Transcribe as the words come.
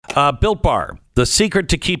Built Bar, the secret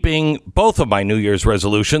to keeping both of my New Year's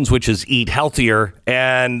resolutions, which is eat healthier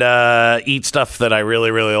and eat stuff that I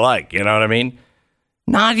really, really like. You know what I mean?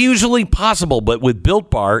 Not usually possible, but with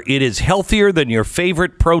Built Bar, it is healthier than your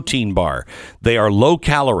favorite protein bar. They are low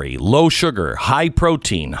calorie, low sugar, high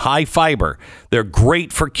protein, high fiber. They're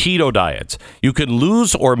great for keto diets. You can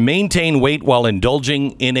lose or maintain weight while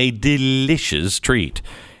indulging in a delicious treat.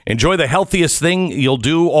 Enjoy the healthiest thing you'll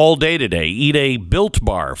do all day today. Eat a Built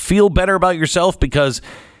Bar. Feel better about yourself because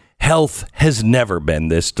health has never been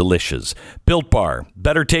this delicious. Built Bar,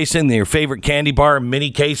 better tasting than your favorite candy bar in many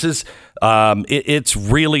cases. It's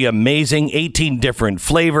really amazing. 18 different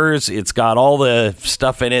flavors. It's got all the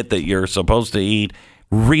stuff in it that you're supposed to eat.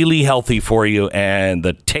 Really healthy for you, and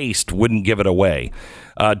the taste wouldn't give it away.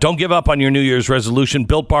 Don't give up on your New Year's resolution.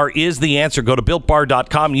 Built Bar is the answer. Go to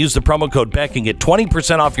BuiltBar.com, use the promo code Beck, and get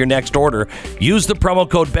 20% off your next order. Use the promo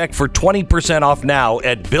code Beck for 20% off now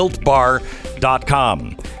at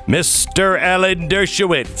BuiltBar.com. Mr. Alan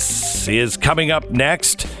Dershowitz is coming up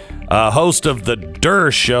next, host of the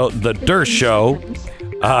Durr Show.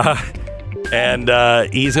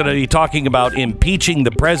 And he's going to be talking about impeaching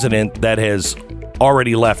the president that has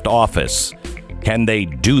already left office. Can they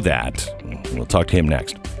do that? We'll talk to him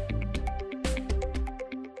next.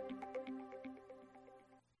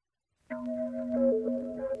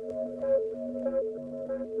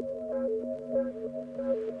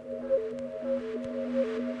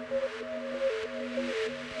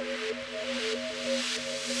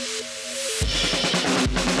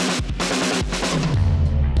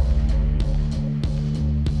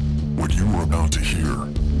 What you are about to hear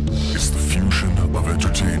is the fusion of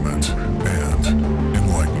entertainment and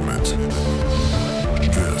enlightenment.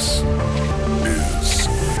 This is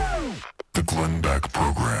the Glenn Beck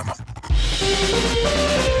Program.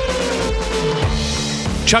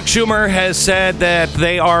 Chuck Schumer has said that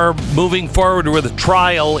they are moving forward with a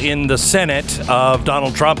trial in the Senate of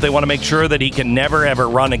Donald Trump. They want to make sure that he can never, ever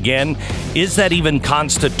run again. Is that even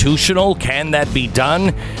constitutional? Can that be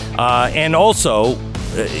done? And also,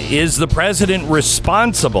 is the president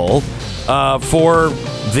responsible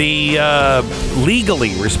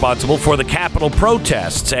legally responsible for the Capitol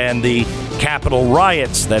protests and the Capitol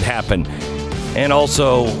riots that happened? And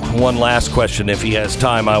also, one last question, if he has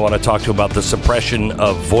time, I want to talk to him about the suppression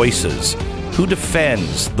of voices. Who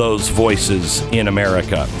defends those voices in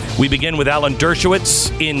America? We begin with Alan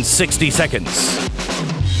Dershowitz in 60 seconds.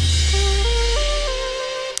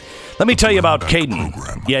 Let me tell you about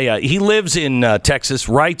Caden. Yeah. He lives in Texas,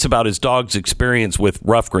 writes about his dog's experience with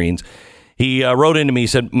rough greens. He wrote into me, he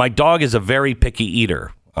said, my dog is a very picky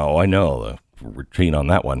eater. Oh, I know the routine on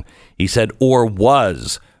that one. He said, or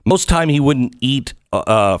was. Most time he wouldn't eat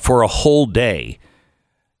for a whole day.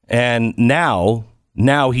 And now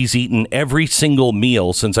he's eaten every single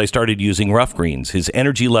meal since I started using rough greens. His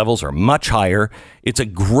energy levels are much higher. It's a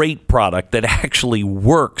great product that actually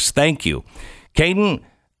works. Thank you. Caden,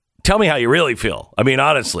 tell me how you really feel. I mean,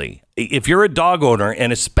 honestly, if you're a dog owner,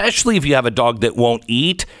 and especially if you have a dog that won't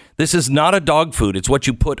eat, this is not a dog food. It's what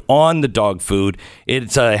you put on the dog food.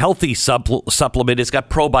 It's a healthy supplement. It's got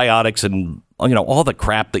probiotics and, all the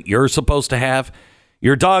crap that you're supposed to have.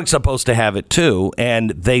 Your dog's supposed to have it too,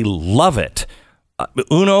 and they love it.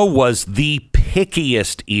 Uno was the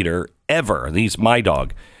pickiest eater ever. He's my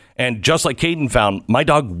dog. And just like Caden found, my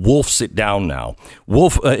dog wolfs it down now.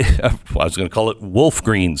 I was going to call it Wolf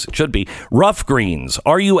Greens. It should be Rough Greens.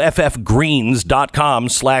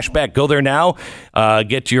 RUFFgreens.com/Beck. Go there now.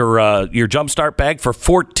 Get your Jumpstart bag for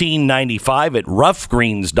 $14.95 at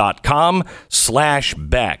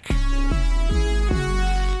roughgreens.com/Beck.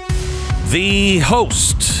 The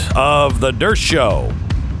host of The Durr Show,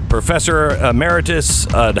 Professor Emeritus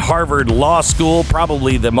at Harvard Law School,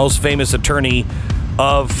 probably the most famous attorney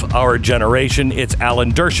of our generation. It's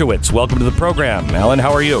Alan Dershowitz. Welcome to the program. Alan,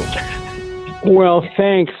 how are you? Well,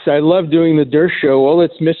 thanks. I love doing the Durr Show. All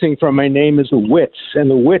it's missing from my name is the wits, and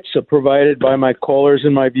the wits are provided by my callers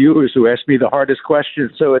and my viewers who ask me the hardest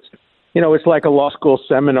questions. So it's like a law school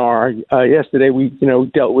seminar. Yesterday we,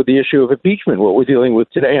 dealt with the issue of impeachment, what we're dealing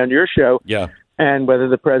with today on your show. Yeah. And whether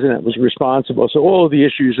the president was responsible. So all of the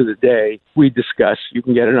issues of the day we discuss. You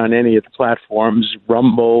can get it on any of the platforms,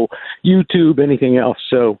 Rumble, YouTube, anything else.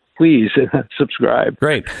 So please subscribe.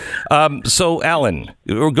 Great. So, Alan,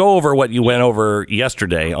 we'll go over what you went over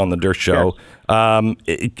yesterday on the Durr Show. Yes.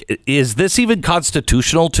 Is this even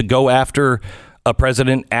constitutional to go after a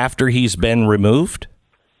president after he's been removed?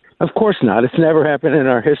 Of course not. It's never happened in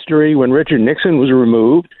our history. When Richard Nixon was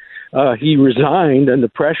removed, he resigned under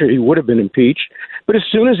pressure. He would have been impeached. But as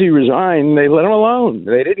soon as he resigned, they let him alone.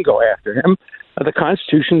 They didn't go after him. The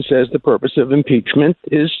Constitution says the purpose of impeachment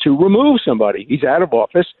is to remove somebody. He's out of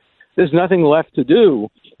office. There's nothing left to do.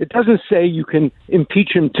 It doesn't say you can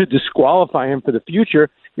impeach him to disqualify him for the future.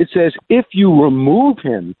 It says if you remove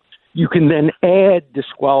him, you can then add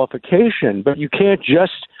disqualification, but you can't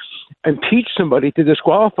just impeach somebody to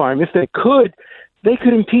disqualify him. If they could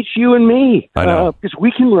impeach you and me. I know. Because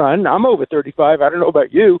we can run. I'm over 35. I don't know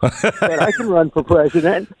about you, but I can run for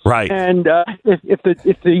president. Right. And if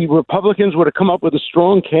the Republicans were to come up with a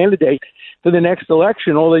strong candidate for the next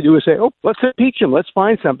election, all they do is say, oh, let's impeach him. Let's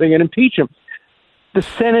find something and impeach him. The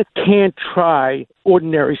Senate can't try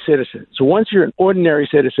ordinary citizens. So once you're an ordinary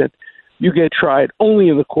citizen, you get tried only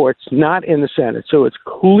in the courts, not in the Senate. So it's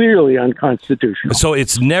clearly unconstitutional. So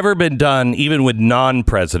it's never been done, even with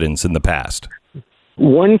non-presidents in the past.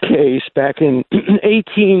 One case back in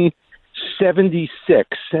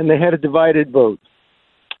 1876, and they had a divided vote.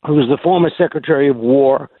 It was the former Secretary of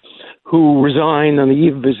War who resigned on the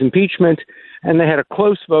eve of his impeachment, and they had a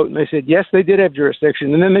close vote, and they said, yes, they did have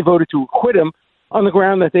jurisdiction, and then they voted to acquit him on the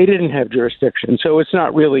ground that they didn't have jurisdiction. So it's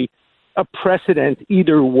not really a precedent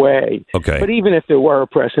either way. Okay. But even if there were a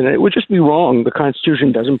precedent, it would just be wrong. The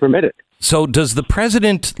Constitution doesn't permit it. So does the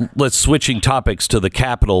president, let's switching topics to the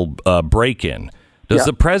Capitol break-in, does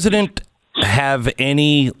the president have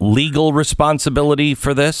any legal responsibility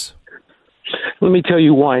for this? Let me tell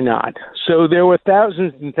you why not. So there were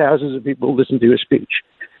thousands and thousands of people who listened to his speech.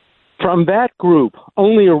 From that group,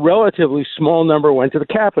 only a relatively small number went to the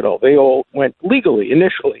Capitol. They all went legally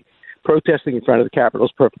initially. Protesting in front of the Capitol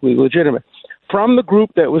is perfectly legitimate. From the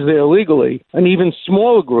group that was there legally, an even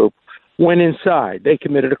smaller group went inside. They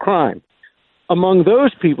committed a crime. Among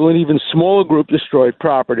those people, an even smaller group destroyed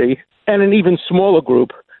property, and an even smaller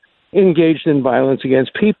group engaged in violence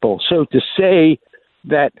against people. So to say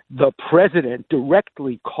that the president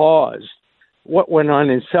directly caused what went on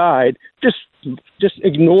inside just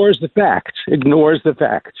ignores the facts.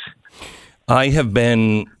 I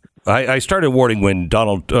started warning when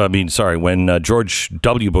George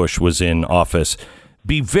W. Bush was in office.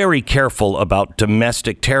 Be very careful about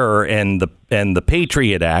domestic terror and the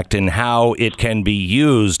Patriot Act and how it can be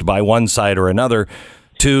used by one side or another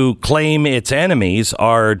to claim its enemies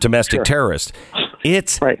are domestic terrorists.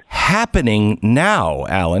 It's happening now,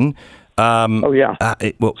 Alan.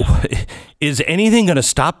 Is anything going to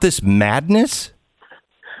stop this madness?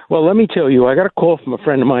 Well, let me tell you, I got a call from a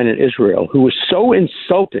friend of mine in Israel who was so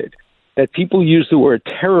insulted that people use the word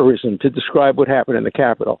terrorism to describe what happened in the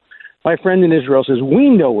Capitol. My friend in Israel says, we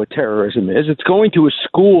know what terrorism is. It's going to a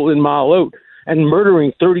school in Ma'alot and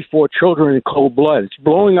murdering 34 children in cold blood. It's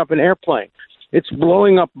blowing up an airplane. It's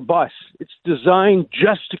blowing up a bus. It's designed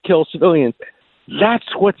just to kill civilians.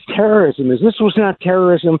 That's what terrorism is. This was not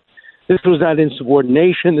terrorism. This was not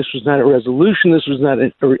insubordination. This was not a resolution. This was not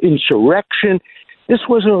an insurrection. This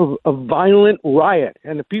was a violent riot,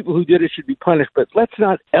 and the people who did it should be punished. But let's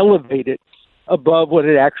not elevate it above what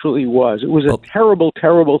it actually was. It was a terrible,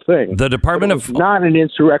 terrible thing. The Department of not an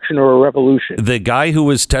insurrection or a revolution. The guy who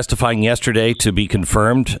was testifying yesterday to be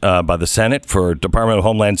confirmed by the Senate for Department of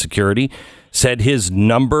Homeland Security said his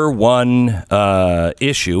number one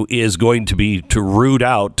issue is going to be to root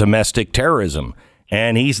out domestic terrorism.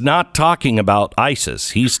 And he's not talking about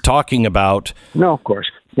ISIS. He's talking about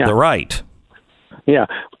the right. Yeah.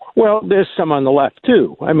 Well, there's some on the left,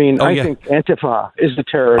 too. I mean, I think Antifa is the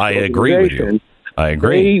terrorist organization. Agree with you. I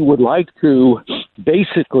agree. They would like to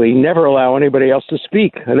basically never allow anybody else to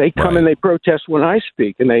speak. They come and they protest when I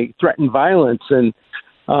speak, and they threaten violence, and,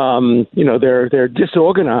 they're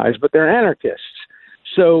disorganized, but they're anarchists.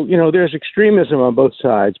 So, there's extremism on both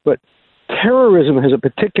sides, but terrorism has a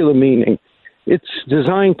particular meaning. It's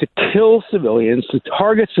designed to kill civilians, to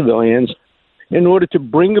target civilians, in order to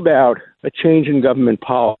bring about a change in government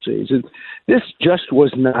policies. And this just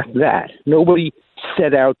was not that. Nobody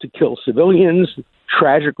set out to kill civilians.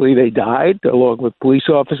 Tragically, they died along with police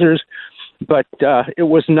officers, but it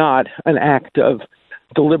was not an act of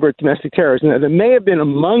deliberate domestic terrorism. Now, there may have been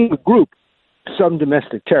among the group some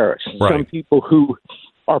domestic terrorists, some people who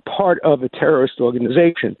are part of a terrorist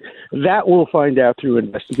organization. That we'll find out through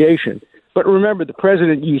investigation. But remember, the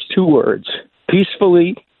president used two words,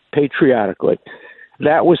 peacefully, patriotically.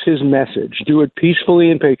 That was his message. Do it peacefully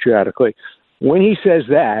and patriotically. When he says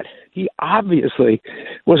that, he obviously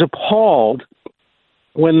was appalled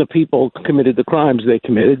when the people committed the crimes they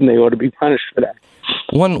committed, and they ought to be punished for that.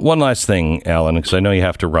 One last thing, Alan, because I know you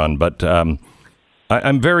have to run, but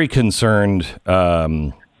I'm very concerned.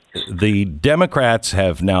 The Democrats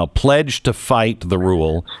have now pledged to fight the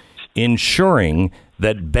rule, ensuring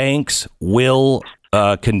that banks will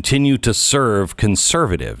continue to serve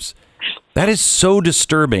conservatives. That is so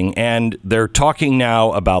disturbing. And they're talking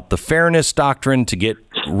now about the fairness doctrine to get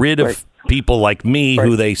rid of people like me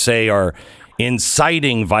who they say are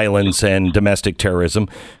inciting violence and domestic terrorism.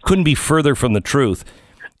 Couldn't be further from the truth.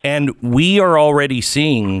 And we are already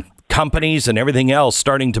seeing companies and everything else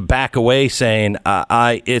starting to back away, saying,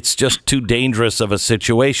 it's just too dangerous of a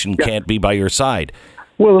situation. Can't be by your side.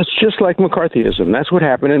 Well, it's just like McCarthyism. That's what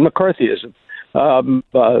happened in McCarthyism.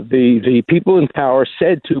 The people in power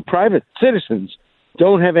said to private citizens,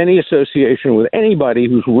 don't have any association with anybody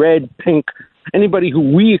who's red, pink, anybody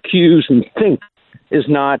who we accuse and think is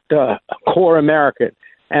not core American.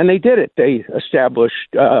 And they did it. They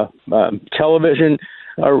established television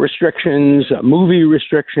restrictions, movie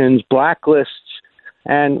restrictions, blacklists,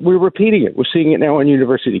 and we're repeating it. We're seeing it now on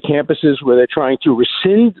university campuses where they're trying to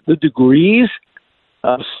rescind the degrees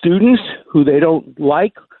of students who they don't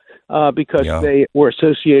like because they were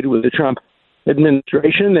associated with the Trump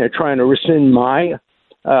administration. They're trying to rescind my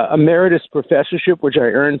emeritus professorship, which I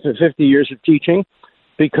earned for 50 years of teaching,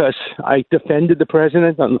 because I defended the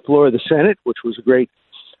president on the floor of the Senate, which was a great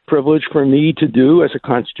privilege for me to do as a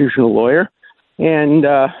constitutional lawyer. And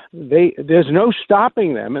there's no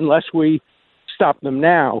stopping them unless we stop them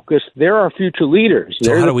now, because they're our future leaders.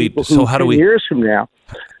 So how do we? So how do we? Years from now,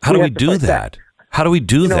 how do we do that? How do we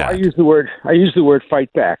do that? I use the word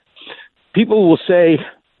fight back. People will say,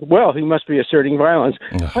 "Well, he must be asserting violence."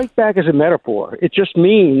 Fight back is a metaphor. It just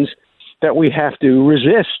means that we have to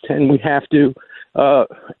resist and we have to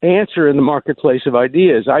answer in the marketplace of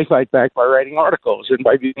ideas. I fight back by writing articles and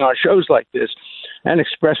by being on shows like this and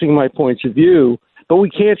expressing my points of view. But we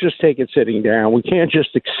can't just take it sitting down. We can't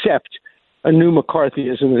just accept a new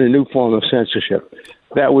McCarthyism and a new form of censorship.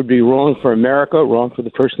 That would be wrong for America, wrong for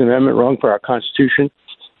the First Amendment, wrong for our Constitution.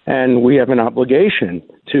 And we have an obligation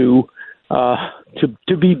to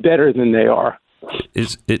be better than they are.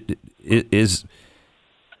 Is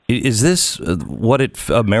this what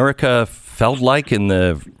America felt like in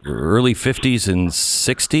the early 50s and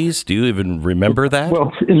 60s? Do you even remember that?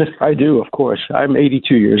 Well, I do, of course. I'm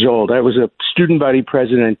 82 years old. I was a student body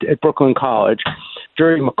president at Brooklyn College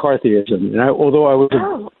during McCarthyism. And although I was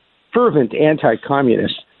a fervent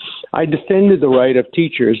anti-communist, I defended the right of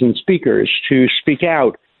teachers and speakers to speak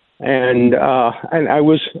out. And I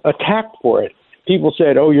was attacked for it. People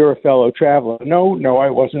said, "Oh, you're a fellow traveler." No, I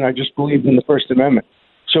wasn't. I just believed in the First Amendment.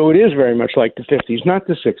 So it is very much like the 50s, not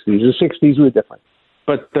the 60s. The 60s were different.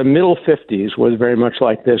 But the middle 50s was very much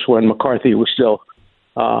like this when McCarthy was still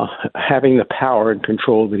having the power and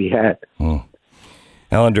control that he had.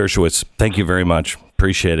 Alan Dershowitz, thank you very much.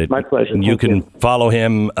 Appreciate it. My pleasure. You can follow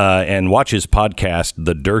him and watch his podcast,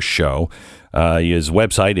 The Dersh Show. His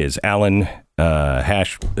website is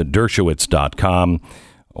alan-dershowitz.com,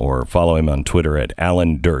 or follow him on Twitter at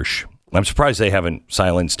Alan Dersh. I'm surprised they haven't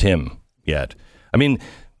silenced him yet. I mean,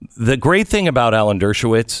 the great thing about Alan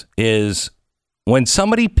Dershowitz is when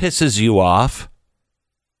somebody pisses you off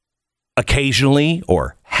occasionally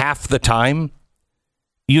or half the time,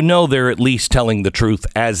 you know they're at least telling the truth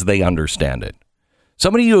as they understand it.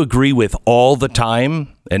 Somebody you agree with all the time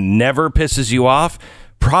and never pisses you off,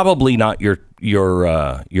 probably not your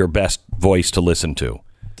best voice to listen to.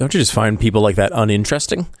 Don't you just find people like that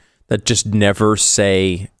uninteresting, that just never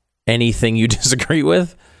say anything you disagree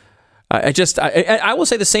with? I will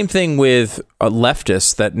say the same thing with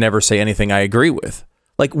leftists that never say anything I agree with.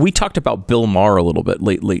 Like, we talked about Bill Maher a little bit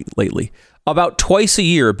lately. About twice a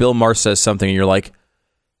year, Bill Maher says something and you're like,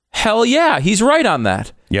 hell yeah, he's right on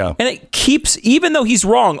that. Yeah. And it keeps, even though he's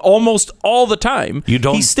wrong almost all the time,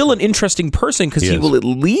 he's still an interesting person because he will at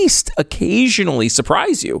least occasionally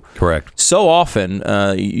surprise you. Correct. So often,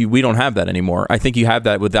 we don't have that anymore. I think you have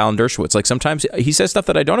that with Alan Dershowitz. Like, sometimes he says stuff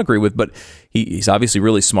that I don't agree with, but he's obviously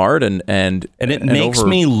really smart and it makes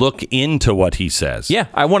me look into what he says. Yeah,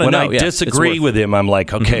 I want to know. When I disagree with him, I'm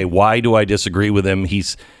like, okay, why do I disagree with him?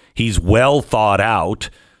 He's well thought out.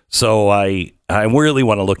 So I really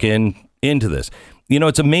want to look into this. You know,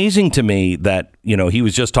 it's amazing to me that, you know, he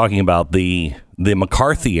was just talking about the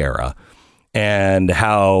McCarthy era and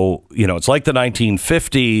how, you know, it's like the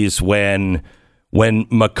 1950s when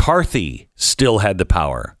McCarthy still had the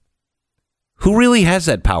power. Who really has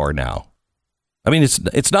that power now? I mean,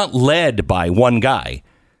 it's not led by one guy.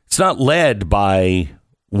 It's not led by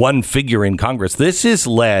one figure in Congress. This is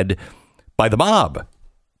led by the mob.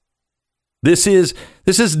 This is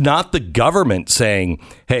not the government saying,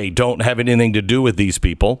 hey, don't have anything to do with these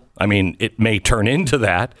people. I mean, it may turn into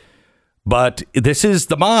that, but this is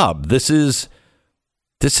the mob. This is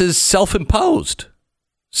self-imposed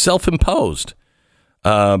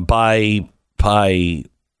by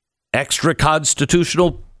extra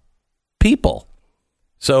constitutional people.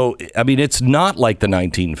 So, I mean, it's not like the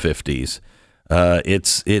 1950s.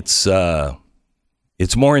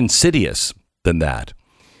 It's more insidious than that.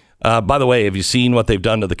 By the way, have you seen what they've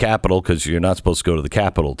done to the Capitol? Because you're not supposed to go to the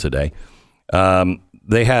Capitol today.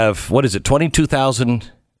 They have,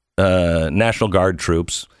 22,000 National Guard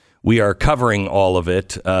troops. We are covering all of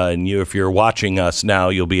it. And if you're watching us now,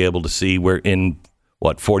 you'll be able to see we're in,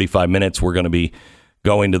 45 minutes. We're going to be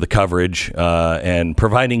going to the coverage and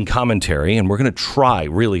providing commentary. And we're going to try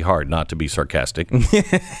really hard not to be sarcastic.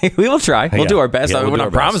 We will try. We'll do our best. We're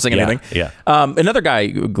not promising anything. Yeah. Another guy,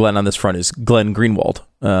 Glenn, on this front is Glenn Greenwald.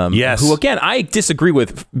 Yes. Who, again, I disagree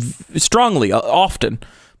with strongly, often.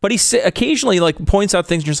 But he occasionally points out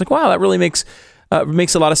things and you're just like, wow, that really makes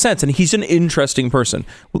a lot of sense. And he's an interesting person.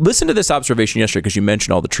 Listen to this observation yesterday because you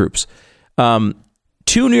mentioned all the troops. 2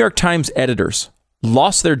 New York Times editors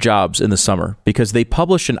lost their jobs in the summer because they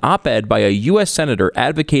published an op-ed by a U.S. senator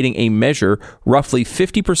advocating a measure roughly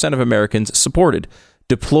 50% of Americans supported: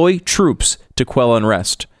 deploy troops to quell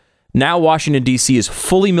unrest. Now Washington, D.C. is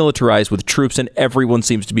fully militarized with troops and everyone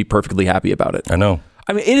seems to be perfectly happy about it. I know.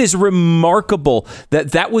 I mean, it is remarkable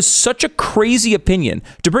that was such a crazy opinion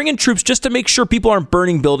to bring in troops just to make sure people aren't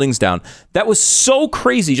burning buildings down. That was so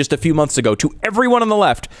crazy just a few months ago to everyone on the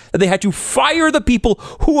left that they had to fire the people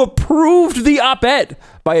who approved the op-ed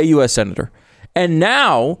by a U.S. senator. And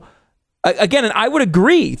now, again, and I would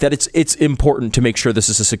agree that it's important to make sure this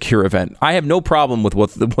is a secure event. I have no problem with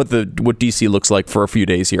what D.C. looks like for a few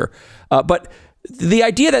days here, but the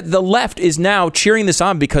idea that the left is now cheering this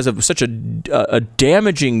on because of such a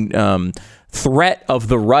damaging threat of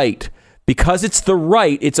the right, because it's the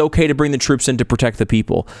right, it's okay to bring the troops in to protect the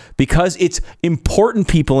people. Because it's important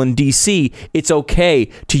people in D.C., it's okay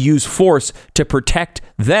to use force to protect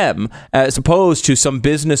them as opposed to some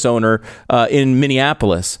business owner in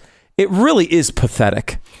Minneapolis. It really is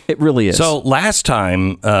pathetic. It really is. So last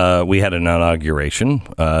time we had an inauguration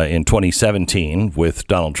in 2017 with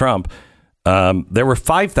Donald Trump, there were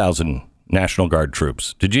 5,000 National Guard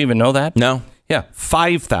troops. Did you even know that? No. Yeah,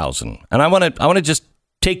 5,000. And I want to just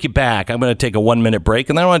take you back. I'm going to take a 1-minute break,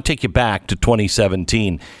 and then I want to take you back to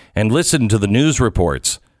 2017 and listen to the news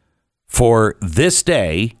reports for this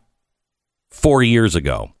day 4 years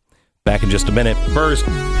ago. Back in just a minute. First,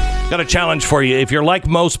 got a challenge for you. If you're like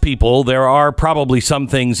most people, there are probably some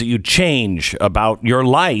things that you'd change about your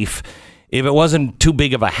life if it wasn't too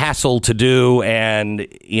big of a hassle to do and,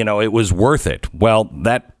 it was worth it. Well,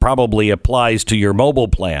 that probably applies to your mobile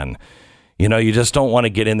plan. You just don't want to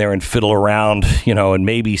get in there and fiddle around, and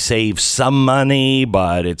maybe save some money,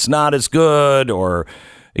 but it's not as good, or,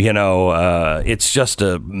 it's just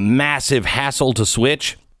a massive hassle to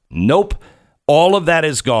switch. Nope. All of that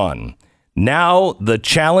is gone. Now the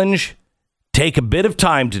challenge: take a bit of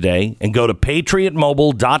time today and go to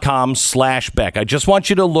patriotmobile.com/Beck. I just want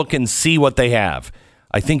you to look and see what they have.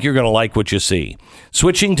 I think you're going to like what you see.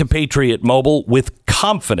 Switching to Patriot Mobile with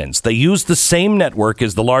confidence. They use the same network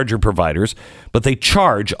as the larger providers, but they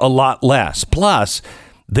charge a lot less. Plus,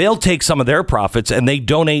 they'll take some of their profits and they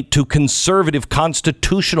donate to conservative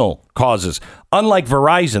constitutional causes. Unlike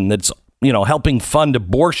Verizon, that's helping fund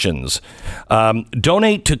abortions.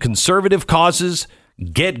 Donate to conservative causes.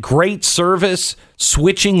 Get great service.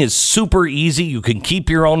 Switching is super easy. You can keep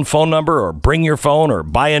your own phone number or bring your phone or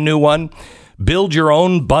buy a new one. Build your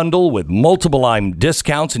own bundle with multiple line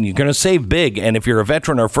discounts, and you're going to save big. And if you're a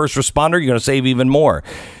veteran or first responder, you're going to save even more.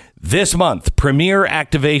 This month, Premier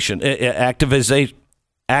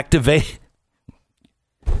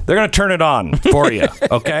they're going to turn it on for you,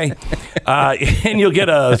 okay? And you'll get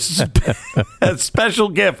a special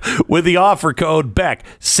gift with the offer code Beck.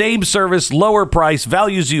 Same service, lower price,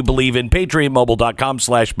 values you believe in.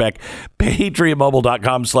 PatriotMobile.com/Beck.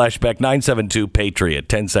 PatriotMobile.com/Beck. 972-PATRIOT.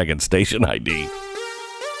 10-second station ID.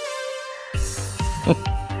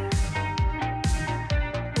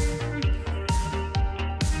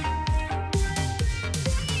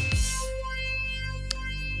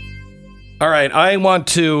 All right, I want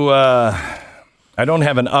to, I don't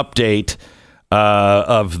have an update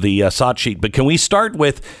of the SOT sheet, but can we start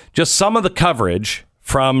with just some of the coverage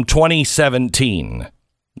from 2017?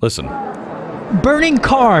 Listen. Burning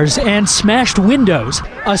cars and smashed windows.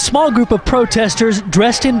 A small group of protesters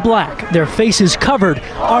dressed in black, their faces covered,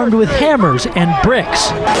 armed with hammers and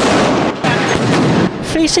bricks.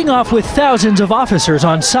 Facing off with thousands of officers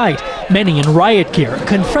on site, many in riot gear,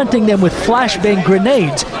 confronting them with flashbang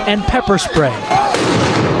grenades and pepper spray.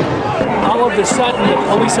 All of a sudden, the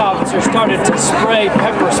police officers started to spray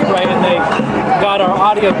pepper spray, and they got our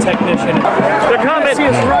audio technician. They're coming. See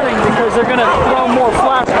us running because they're going to throw more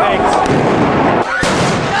flashbangs.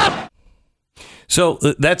 So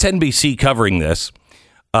that's NBC covering this.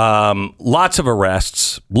 Lots of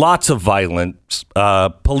arrests, lots of violence.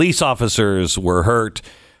 Police officers were hurt,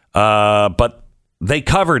 but they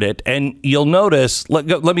covered it. And you'll notice, let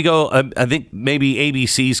me go, I think maybe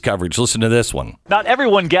ABC's coverage. Listen to this one. Not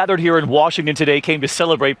everyone gathered here in Washington today came to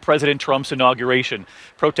celebrate President Trump's inauguration.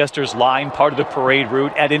 Protesters lined part of the parade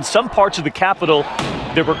route, and in some parts of the Capitol,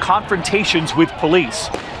 there were confrontations with police.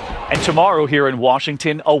 And tomorrow here in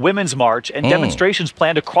Washington, a women's march and demonstrations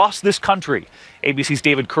planned across this country. ABC's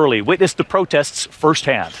David Curley witnessed the protests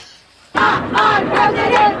firsthand.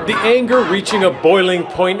 The anger reaching a boiling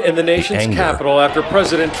point in the nation's capital after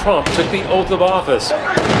President Trump took the oath of office.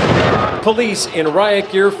 Police in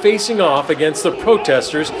riot gear facing off against the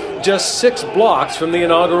protesters just 6 blocks from the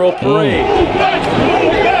inaugural parade.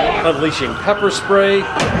 Unleashing pepper spray,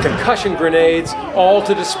 concussion grenades, all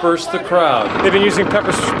to disperse the crowd. They've been using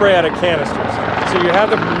pepper spray out of canisters. So you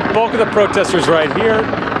have the bulk of the protesters right here,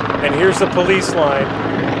 and here's the police line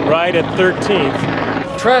right at 13th.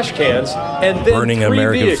 Trash cans, and then burning 3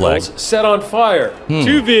 American vehicles flag. set on fire.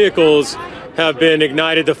 2 vehicles have been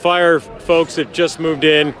ignited. The fire folks have just moved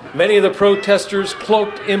in. Many of the protesters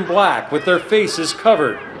cloaked in black with their faces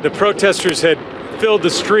covered. The protesters had filled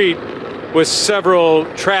the street with several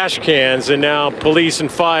trash cans, and now police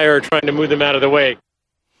and fire are trying to move them out of the way.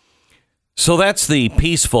 So that's the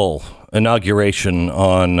peaceful inauguration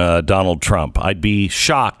on Donald Trump. I'd be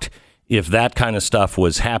shocked if that kind of stuff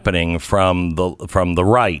was happening from the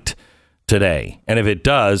right today. And if it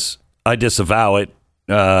does, I disavow it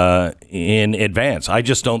in advance. I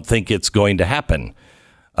just don't think it's going to happen.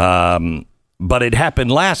 But it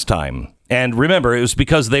happened last time. And remember, it was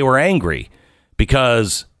because they were angry,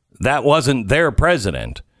 because that wasn't their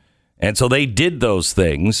president. And so they did those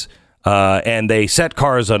things, and they set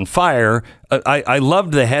cars on fire. I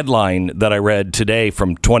loved the headline that I read today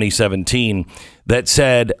from 2017 that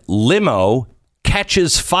said, "Limo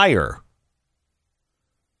catches fire."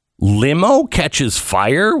 Limo catches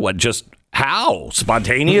fire? What, just how?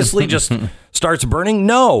 Spontaneously just starts burning?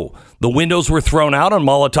 No. The windows were thrown out, a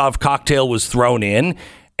Molotov cocktail was thrown in,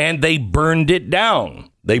 and they burned it down.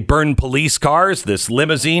 They burned police cars, this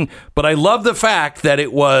limousine. But I love the fact that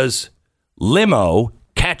it was limo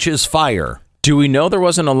catches fire. Do we know there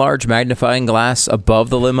wasn't a large magnifying glass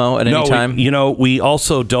above the limo at any time? We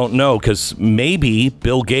also don't know, because maybe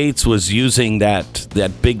Bill Gates was using that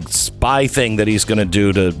big spy thing that he's going to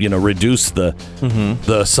do to, reduce the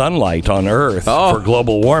sunlight on Earth for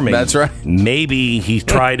global warming. That's right. Maybe he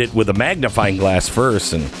tried it with a magnifying glass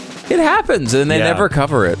first, and it happens, and they never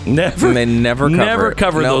cover it. They never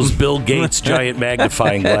cover those Bill Gates giant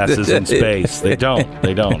magnifying glasses in space. They don't.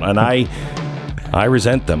 And I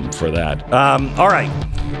resent them for that. All right.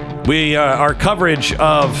 Our coverage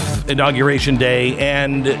of Inauguration Day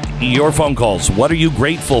and your phone calls. What are you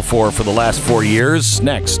grateful for the last 4 years?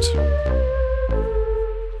 Next.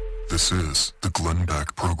 This is the Glenn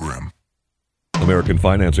Beck Program. American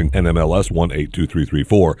Financing, NMLS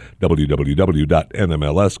 182334,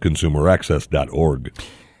 www.nmlsconsumeraccess.org.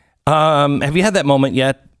 Have you had that moment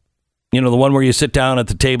yet? The one where you sit down at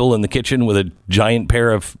the table in the kitchen with a giant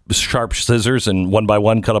pair of sharp scissors and one by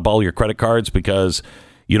one cut up all your credit cards because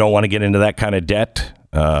you don't want to get into that kind of debt.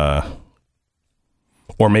 Or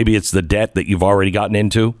maybe it's the debt that you've already gotten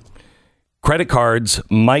into. Credit cards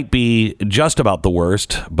might be just about the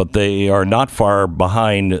worst, but they are not far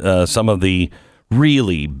behind some of the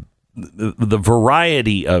variety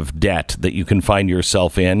of debt that you can find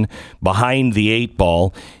yourself in behind the 8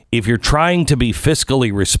 ball. If you're trying to be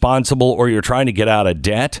fiscally responsible or you're trying to get out of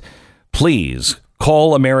debt, please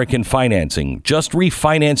call American Financing. Just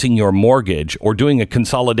refinancing your mortgage or doing a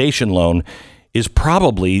consolidation loan is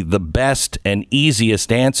probably the best and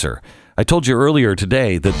easiest answer. I told you earlier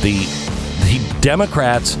today that the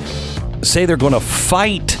Democrats say they're going to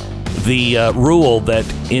fight the rule that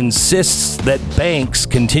insists that banks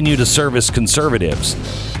continue to service conservatives.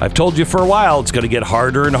 I've told you for a while it's going to get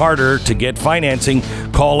harder and harder to get financing.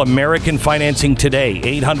 Call American Financing today,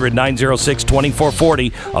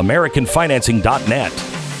 800-906-2440, AmericanFinancing.net.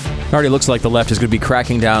 It already looks like the left is going to be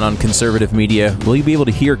cracking down on conservative media. Will you be able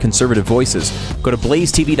to hear conservative voices? Go to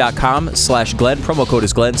blazetv.com/Glenn. Promo code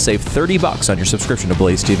is Glenn. Save $30 on your subscription to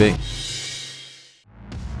Blaze TV.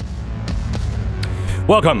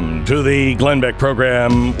 Welcome to the Glenn Beck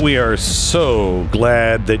Program. We are so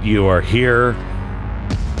glad that you are here.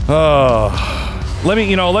 Let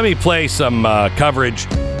me play some coverage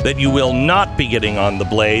that you will not be getting on the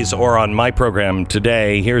Blaze or on my program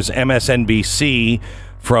today. Here's MSNBC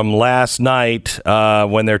from last night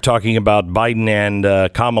when they're talking about Biden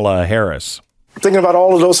and Kamala Harris. Thinking about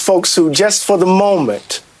all of those folks who, just for the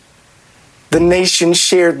moment, the nation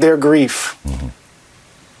shared their grief.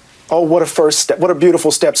 Oh, what a first step. What a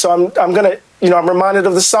beautiful step. So I'm going to, I'm reminded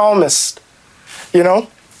of the psalmist.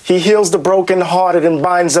 He heals the brokenhearted and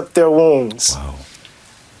binds up their wounds.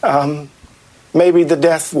 Wow. Maybe the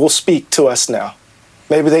death will speak to us now.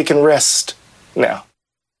 Maybe they can rest now.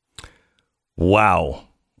 Wow.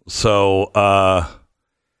 So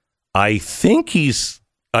I think he's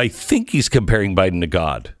comparing Biden to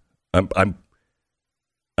God.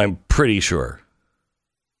 I'm pretty sure.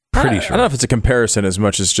 I don't know if it's a comparison as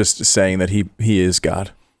much as just saying that he is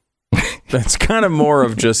God. That's kind of more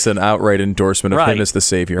of just an outright endorsement of him as the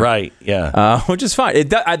savior. Right, yeah. Which is fine.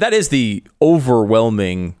 That is the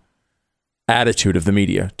overwhelming attitude of the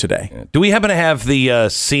media today. Do we happen to have the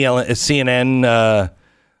CNN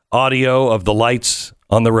audio of the lights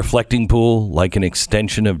on the reflecting pool like an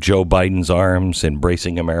extension of Joe Biden's arms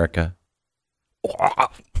embracing America? I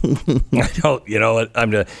don't,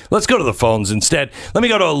 let's go to the phones instead. Let me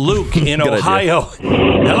go to Luke in Ohio.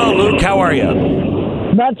 Hello, Luke. How are you?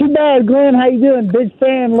 Not too bad, Glenn. How you doing? Big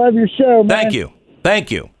fan. Love your show, man. Thank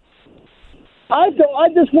you. I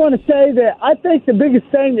just want to say that I think the biggest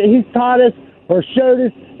thing that he's taught us or showed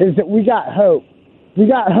us is that we got hope. We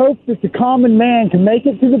got hope that the common man can make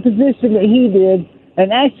it to the position that he did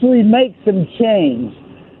and actually make some change.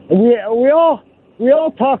 We all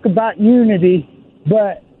talk about unity,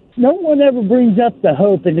 but no one ever brings up the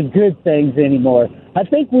hope and the good things anymore. I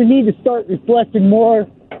think we need to start reflecting more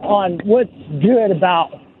on what's good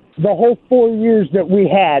about the whole 4 years that we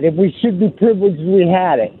had, and we should be privileged we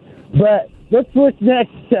had it. But let's look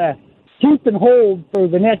next to keeping hold for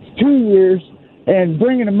the next 2 years and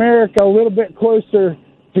bringing America a little bit closer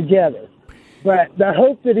together. But the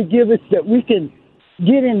hope that he gives us that we can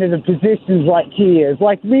get into the positions like he is.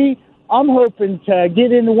 Like me, I'm hoping to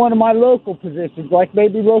get into one of my local positions, like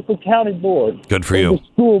maybe local county board. Good for you. The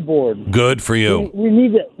school board. Good for you. We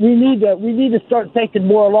need to start thinking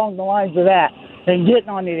more along the lines of that and getting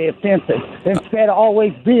on the offensive instead of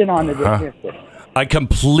always being on the defensive. I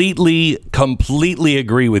completely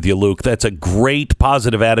agree with you, Luke. That's a great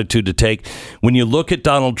positive attitude to take. When you look at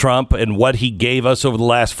Donald Trump and what he gave us over the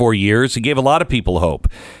last 4 years, he gave a lot of people hope.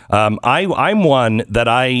 I'm one that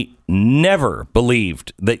I never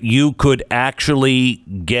believed that you could actually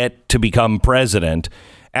get to become president.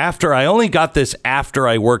 I only got this after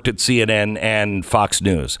I worked at CNN and Fox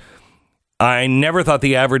News. I never thought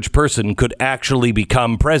the average person could actually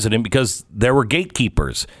become president because there were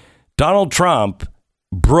gatekeepers. Donald Trump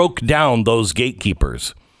broke down those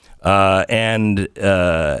gatekeepers, and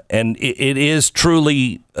it is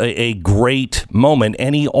truly a great moment.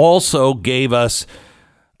 And he also gave us,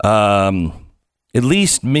 at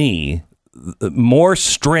least me, more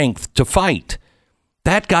strength to fight.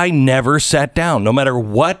 That guy never sat down. No matter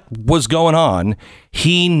what was going on,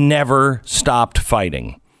 he never stopped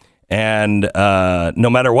fighting. And no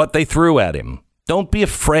matter what they threw at him, don't be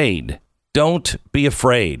afraid. Don't be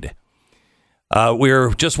afraid.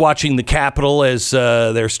 We're just watching the Capitol as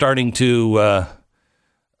they're starting to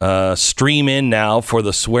stream in now for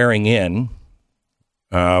the swearing in.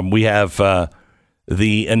 We have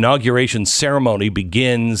the inauguration ceremony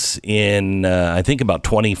begins in, I think, about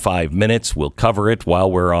 25 minutes. We'll cover it while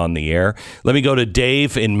we're on the air. Let me go to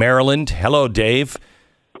Dave in Maryland. Hello, Dave.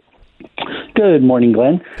 Good morning,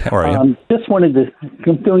 Glenn. How are you? I'm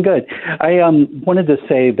doing good. I wanted to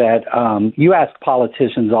say that you ask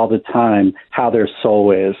politicians all the time how their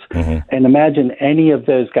soul is. Mm-hmm. And imagine any of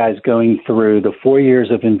those guys going through the 4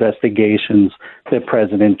 years of investigations that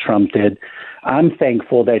President Trump did. I'm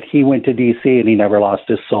thankful that he went to D.C. and he never lost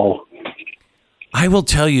his soul. I will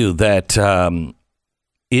tell you that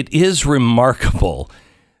it is remarkable.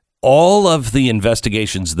 All of the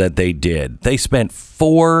investigations that they did, they spent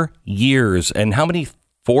 4 years and how many?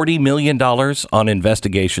 $40 million on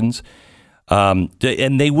investigations. And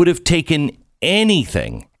they would have taken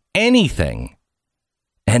anything, and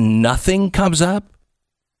nothing comes up.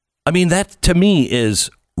 I mean, that to me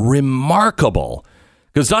is remarkable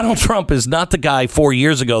because Donald Trump is not the guy 4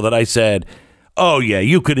 years ago that I said, oh, yeah,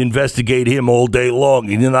 you could investigate him all day long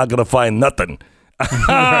and you're not going to find nothing.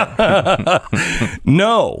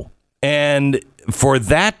 No. And for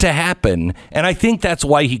that to happen, and I think that's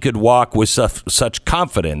why he could walk with such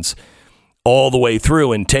confidence all the way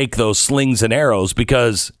through and take those slings and arrows,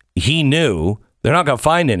 because he knew they're not going to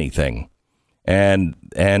find anything. And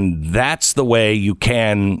that's the way you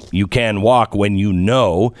can walk when you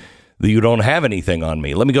know that you don't have anything on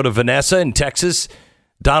me. Let me go to Vanessa in Texas.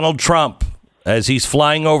 Donald Trump, as he's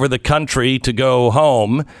flying over the country to go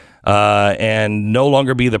home and no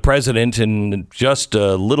longer be the president in just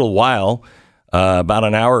a little while, about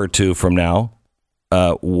an hour or two from now.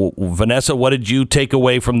 Vanessa, what did you take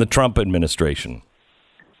away from the Trump administration?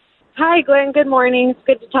 Hi, Glenn. Good morning. It's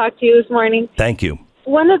good to talk to you this morning. Thank you.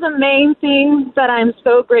 One of the main things that I'm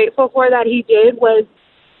so grateful for that he did was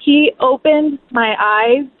he opened my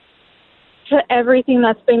eyes to everything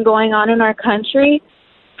that's been going on in our country.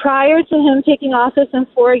 Prior to him taking office in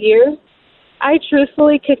 4 years, I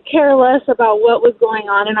truthfully could care less about what was going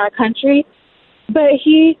on in our country, but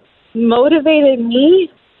he motivated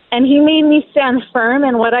me and he made me stand firm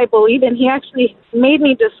in what I believe in. He actually made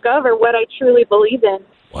me discover what I truly believe in.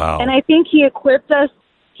 Wow. And I think he equipped us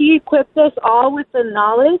all with the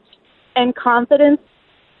knowledge and confidence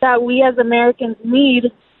that we as Americans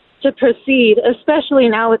need to proceed, especially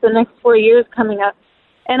now with the next 4 years coming up.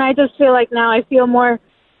 And I just feel like now I feel more,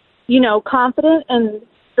 confident and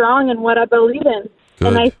strong in what I believe in. Good.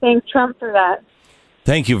 And I thank Trump for that.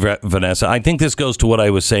 Thank you, Vanessa. I think this goes to what I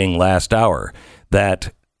was saying last hour,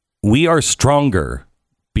 that we are stronger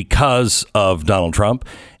because of Donald Trump,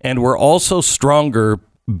 and we're also stronger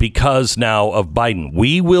because now of Biden.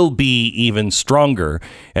 We will be even stronger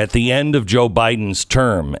at the end of Joe Biden's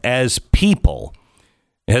term. As people,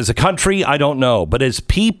 as a country, I don't know, but as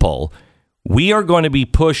people, we are going to be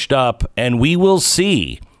pushed up, and we will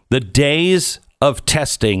see the days of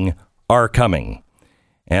testing are coming.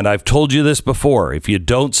 And I've told you this before. If you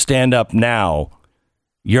don't stand up now,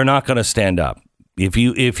 you're not going to stand up. If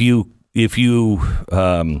you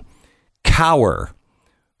cower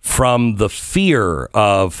from the fear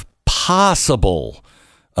of possible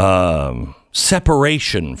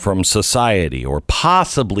separation from society, or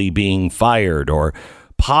possibly being fired, or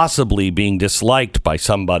possibly being disliked by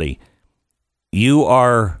somebody, you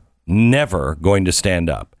are never going to stand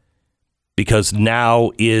up, because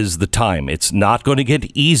now is the time. It's not going to get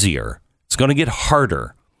easier. It's going to get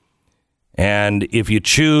harder. And if you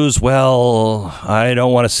choose, well, I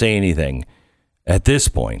don't want to say anything at this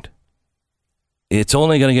point, it's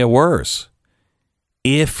only going to get worse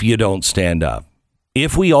if you don't stand up.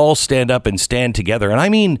 If we all stand up and stand together, and I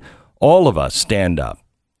mean all of us stand up,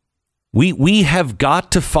 we have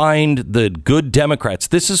got to find the good Democrats.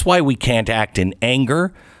 This is why we can't act in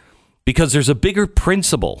anger, because there's a bigger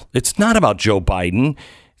principle. It's not about Joe Biden.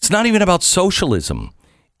 It's not even about socialism.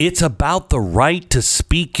 It's about the right to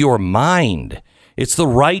speak your mind. It's the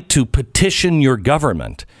right to petition your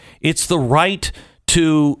government. It's the right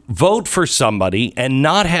to vote for somebody and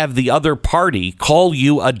not have the other party call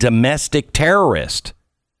you a domestic terrorist.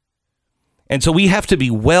 And so we have to be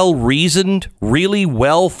well-reasoned, really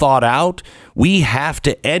well thought out. We have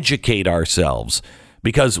to educate ourselves,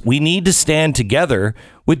 because we need to stand together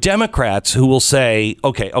with Democrats who will say,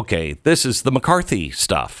 okay, this is the McCarthy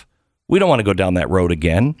stuff. We don't want to go down that road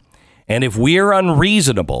again. And if we're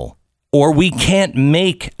unreasonable, or we can't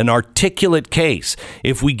make an articulate case,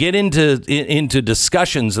 if we get into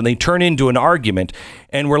discussions and they turn into an argument,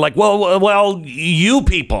 and we're like, well, you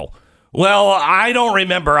people, well, I don't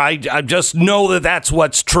remember. I just know that that's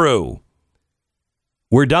what's true.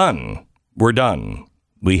 We're done.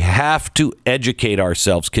 We have to educate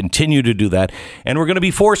ourselves, continue to do that, and we're going to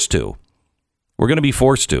be forced to.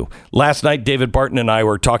 Last night, David Barton and I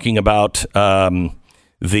were talking about the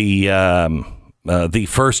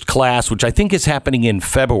first class, which I think is happening in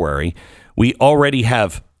February. We already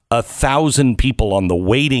have 1,000 people on the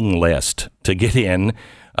waiting list to get in.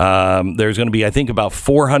 There's going to be, I think, about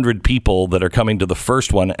 400 people that are coming to the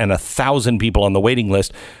first one, and 1,000 people on the waiting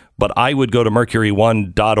list. But I would go to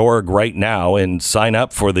mercury1.org right now and sign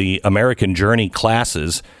up for the American Journey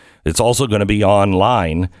classes. It's also going to be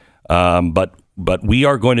online, but we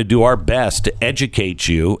are going to do our best to educate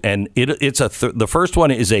you. And the first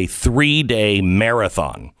one is a 3-day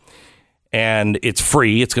marathon, and it's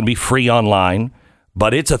free. It's going to be free online,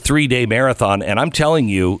 but it's a 3-day marathon. And I'm telling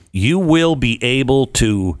you, you will be able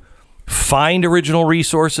to find original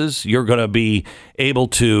resources. You're going to be able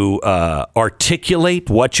to articulate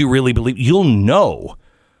what you really believe. You'll know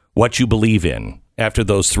what you believe in after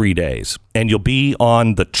those 3 days, and you'll be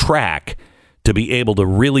on the track to be able to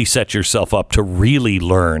really set yourself up to really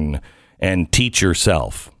learn and teach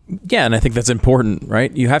yourself. Yeah, and I think that's important,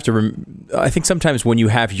 right? You have to. I think sometimes when you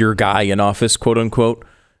have your guy in office, quote unquote,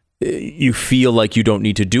 you feel like you don't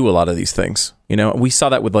need to do a lot of these things. You know, we saw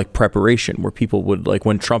that with like preparation, where people would, like,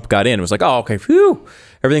 when Trump got in, it was like, oh, okay, phew,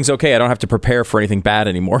 everything's okay. I don't have to prepare for anything bad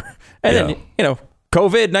anymore. And then, you know,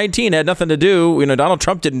 COVID-19 had nothing to do. You know, Donald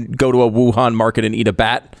Trump didn't go to a Wuhan market and eat a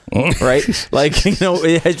bat, right? Like, you know,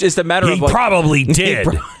 it's just a matter of. He like, probably did.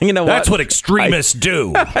 You know, that's what extremists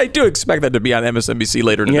do. I do expect that to be on MSNBC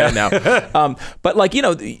later today now. But like, you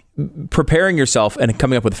know, preparing yourself and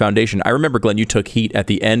coming up with a foundation. I remember, Glenn, you took heat at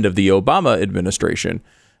the end of the Obama administration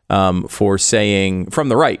for saying, from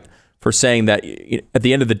the right, for saying that at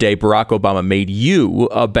the end of the day, Barack Obama made you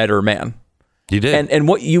a better man. You did. And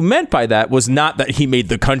what you meant by that was not that he made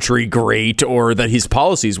the country great or that his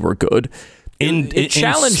policies were good. It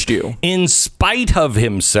challenged you. In spite of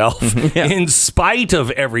himself, in spite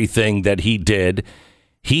of everything that he did,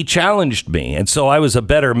 he challenged me. And so I was a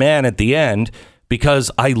better man at the end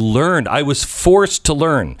because I learned. I was forced to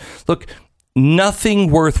learn. Look,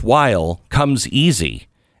 nothing worthwhile comes easy.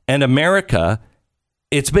 And America,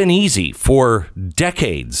 it's been easy for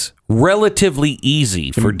decades. Relatively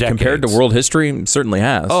easy for decades. Compared to world history, it certainly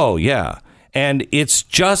has. Oh, yeah. And it's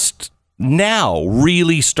just now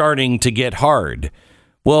really starting to get hard.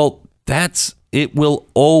 Well, it will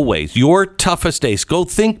always. Your toughest days. Go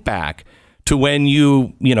think back to when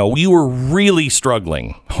you were really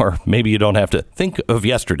struggling, or maybe you don't have to think of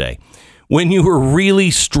yesterday, when you were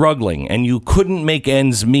really struggling and you couldn't make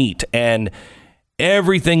ends meet and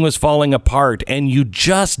everything was falling apart and you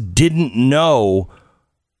just didn't know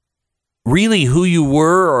really who you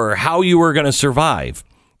were or how you were going to survive.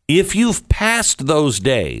 If you've passed those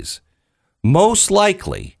days, most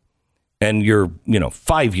likely, and you're,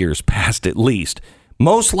 5 years past at least,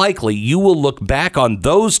 most likely you will look back on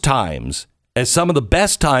those times as some of the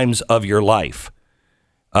best times of your life.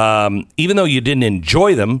 Even though you didn't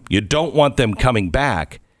enjoy them, you don't want them coming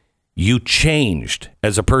back, you changed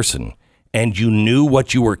as a person and you knew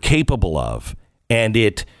what you were capable of and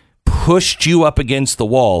it pushed you up against the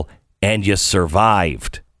wall and you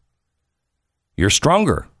survived. You're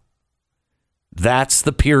stronger. That's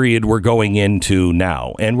the period we're going into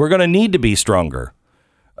now. And we're going to need to be stronger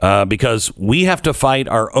because we have to fight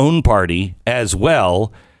our own party as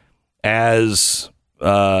well as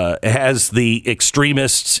the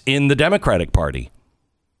extremists in the Democratic Party.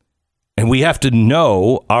 And we have to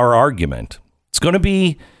know our argument. It's going to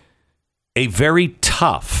be a very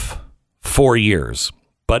tough 4 years.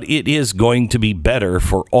 But it is going to be better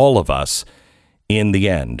for all of us in the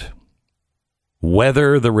end.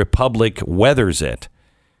 Whether the Republic weathers it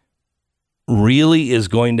really is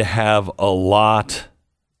going to have a lot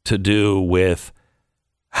to do with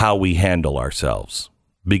how we handle ourselves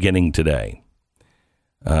beginning today.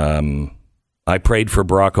 I prayed for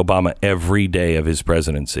Barack Obama every day of his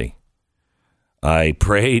presidency. I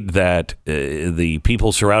prayed that the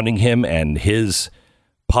people surrounding him and his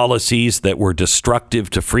policies that were destructive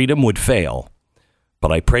to freedom would fail.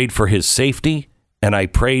 But I prayed for his safety, and I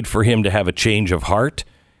prayed for him to have a change of heart,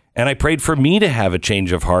 and I prayed for me to have a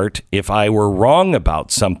change of heart if I were wrong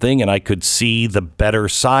about something and I could see the better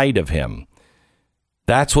side of him.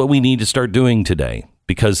 That's what we need to start doing today,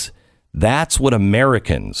 because that's what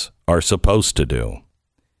Americans are supposed to do.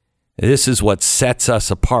 This is what sets us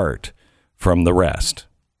apart from the rest.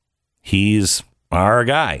 He's our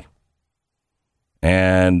guy.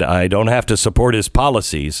 And I don't have to support his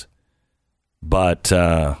policies, but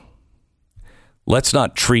let's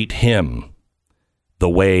not treat him the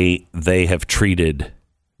way they have treated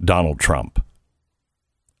Donald Trump.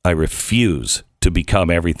 I refuse to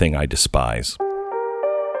become everything I despise.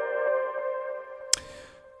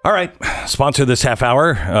 All right, sponsor this half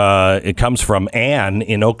hour. It comes from Ann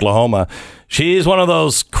in Oklahoma. She's one of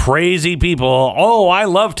those crazy people. Oh, I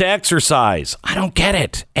love to exercise. I don't get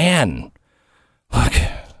it. Ann. Look,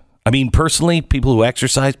 I mean, personally, people who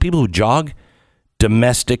exercise, people who jog,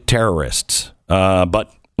 domestic terrorists.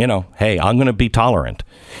 But, hey, I'm going to be tolerant.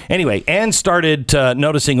 Anyway, Ann started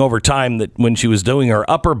noticing over time that when she was doing her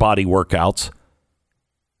upper body workouts,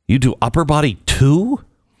 you do upper body too?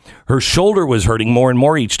 Her shoulder was hurting more and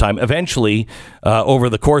more each time. Eventually, over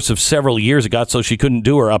the course of several years, it got so she couldn't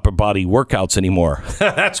do her upper body workouts anymore.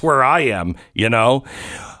 That's where I am,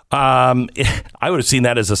 I would have seen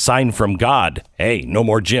that as a sign from God. Hey, no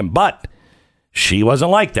more gym. But she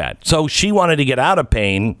wasn't like that. So she wanted to get out of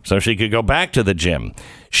pain so she could go back to the gym.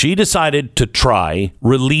 She decided to try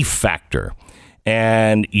Relief Factor.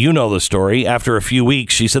 And you know the story. After a few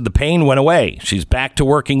weeks, she said the pain went away. She's back to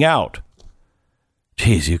working out.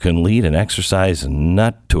 Geez, you can lead an exercise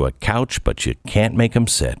nut to a couch, but you can't make him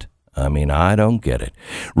sit. I mean, I don't get it.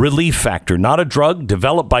 Relief Factor, not a drug,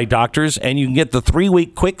 developed by doctors, and you can get the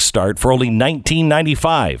 3-week quick start for only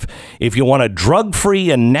 $19.95. If you want a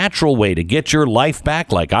drug-free and natural way to get your life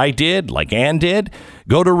back like I did, like Ann did,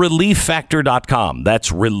 go to ReliefFactor.com. That's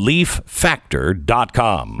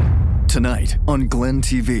ReliefFactor.com. Tonight on Glenn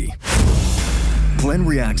TV. Glenn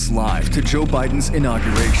reacts live to Joe Biden's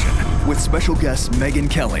inauguration with special guests Megyn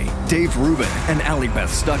Kelly, Dave Rubin, and Allie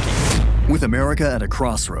Beth Stuckey. With America at a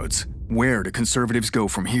crossroads, where do conservatives go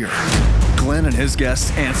from here? Glenn and his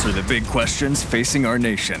guests answer the big questions facing our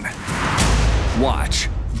nation. Watch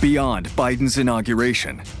Beyond Biden's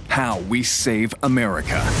Inauguration, How We Save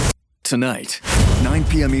America. tonight, 9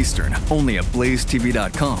 p.m. Eastern, only at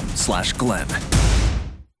blazetv.com/Glenn.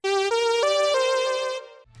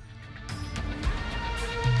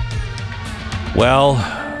 Well,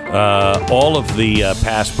 all of the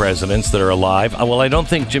past presidents that are alive. Well, I don't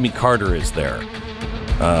think Jimmy Carter is there.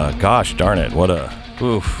 Gosh darn it. What a...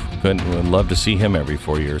 Oof. Would love to see him every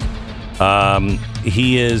 4 years.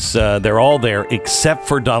 He is... they're all there except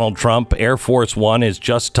for Donald Trump. Air Force One has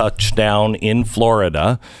just touched down in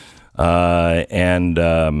Florida. And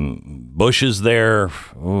Bush is there.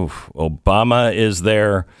 Oof. Obama is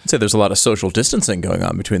there. I'd say there's a lot of social distancing going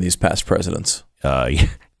on between these past presidents.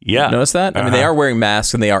 Yeah. Notice that? I mean, they are wearing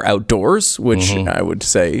masks and they are outdoors, which I would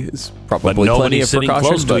say is probably plenty of precautions.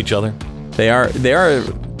 Close to each other.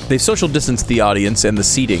 They social distance the audience and the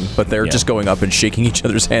seating, but they're just going up and shaking each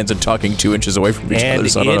other's hands and talking 2 inches away from each other.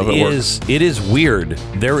 So I don't know if it works. It is weird.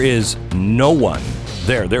 There is no one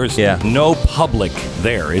there. There is no public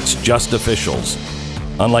there. It's just officials.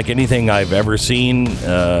 Unlike anything I've ever seen.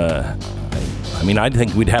 I mean, I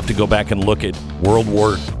think we'd have to go back and look at World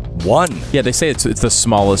War I. Yeah, they say it's the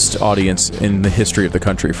smallest audience in the history of the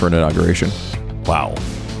country for an inauguration. Wow.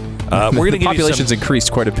 We're going to give population's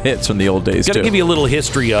increased quite a bit from the old days, too. Going to give you a little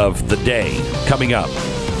history of the day coming up.